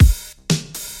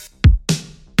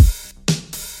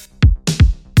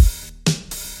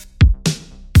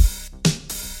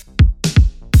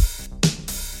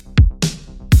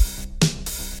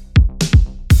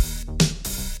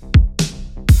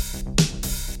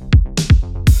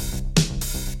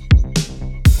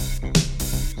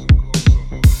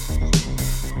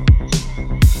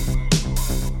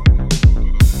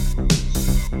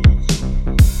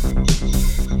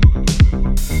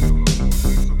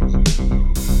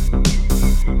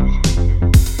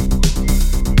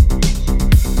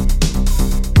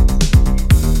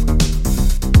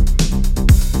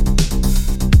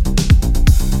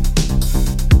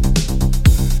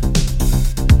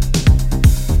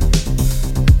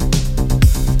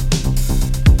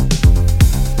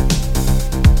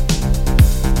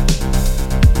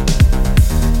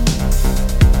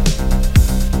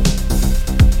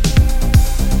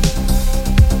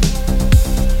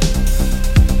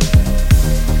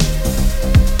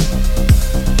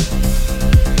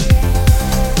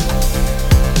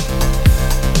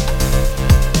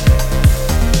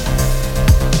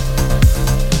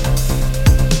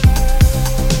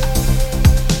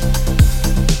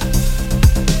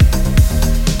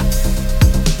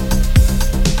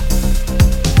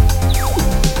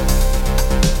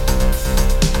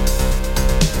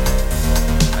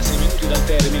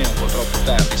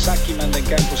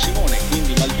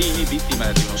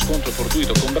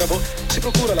fortuito con Bravo, si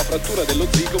procura la frattura dello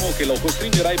zigomo che lo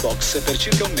costringerà ai box per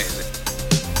circa un mese.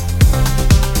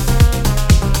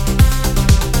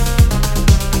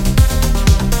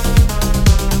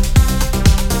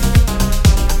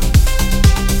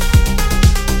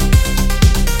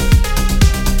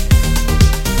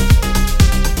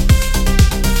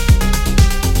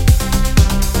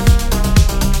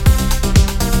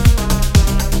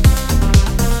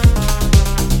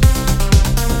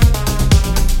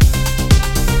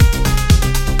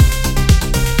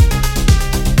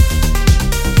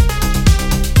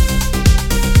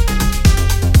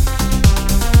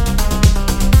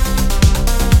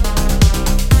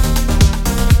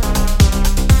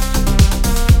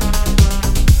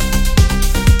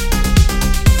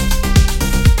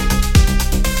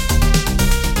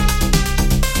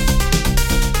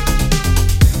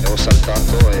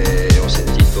 E ho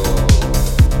sentito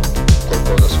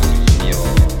qualcosa sul mio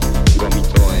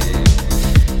gomito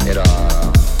e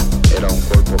era un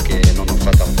colpo che non ho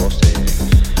fatto apposta.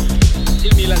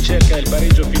 Il Milan cerca il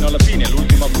pareggio fino alla fine,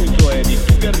 l'ultimo appunto è di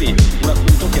Tugarri, un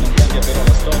appunto che non cambia però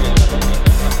la storia della partita.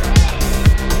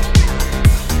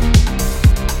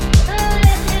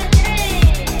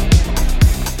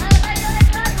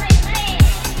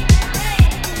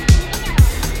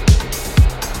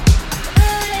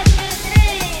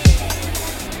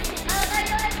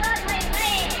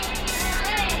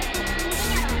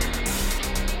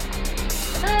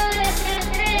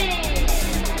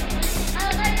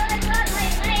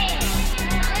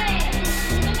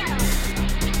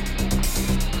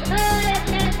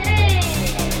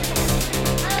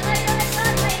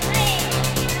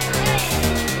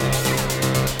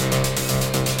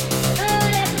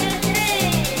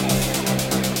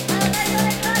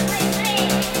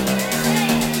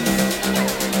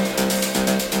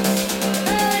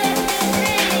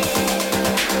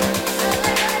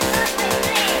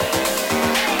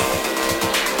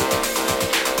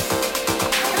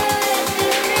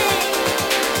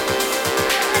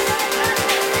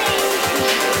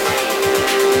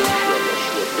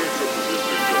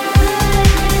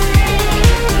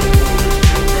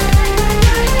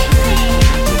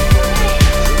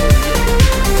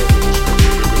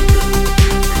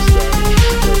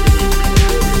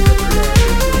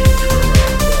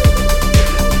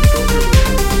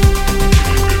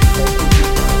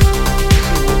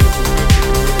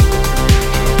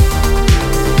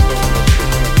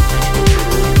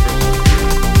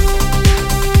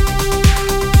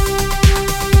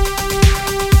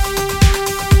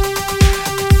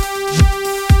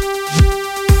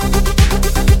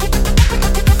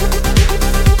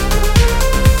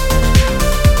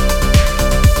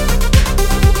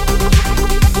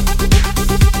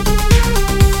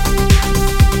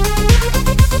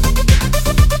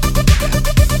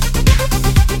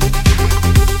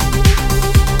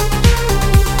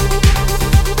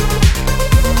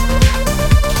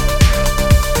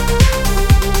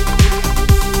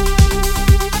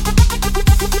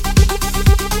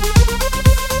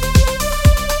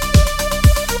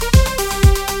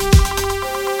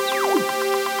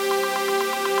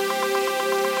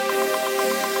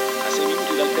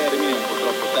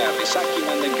 Sacchi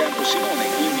manda in campo Simone,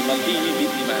 quindi Maldini,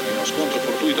 vittima di uno scontro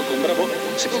fortuito con Bravo,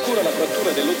 si procura la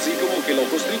frattura dello zigomo che lo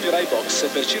costringerà ai box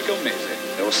per circa un mese.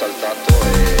 Ho saltato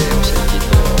e ho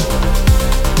sentito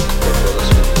qualcosa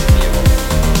sul mio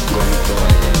gomito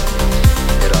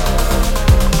e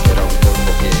era un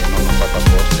colpo che non ho fatto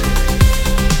apposta.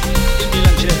 Il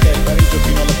Milan cerca il pareggio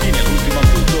fino alla fine.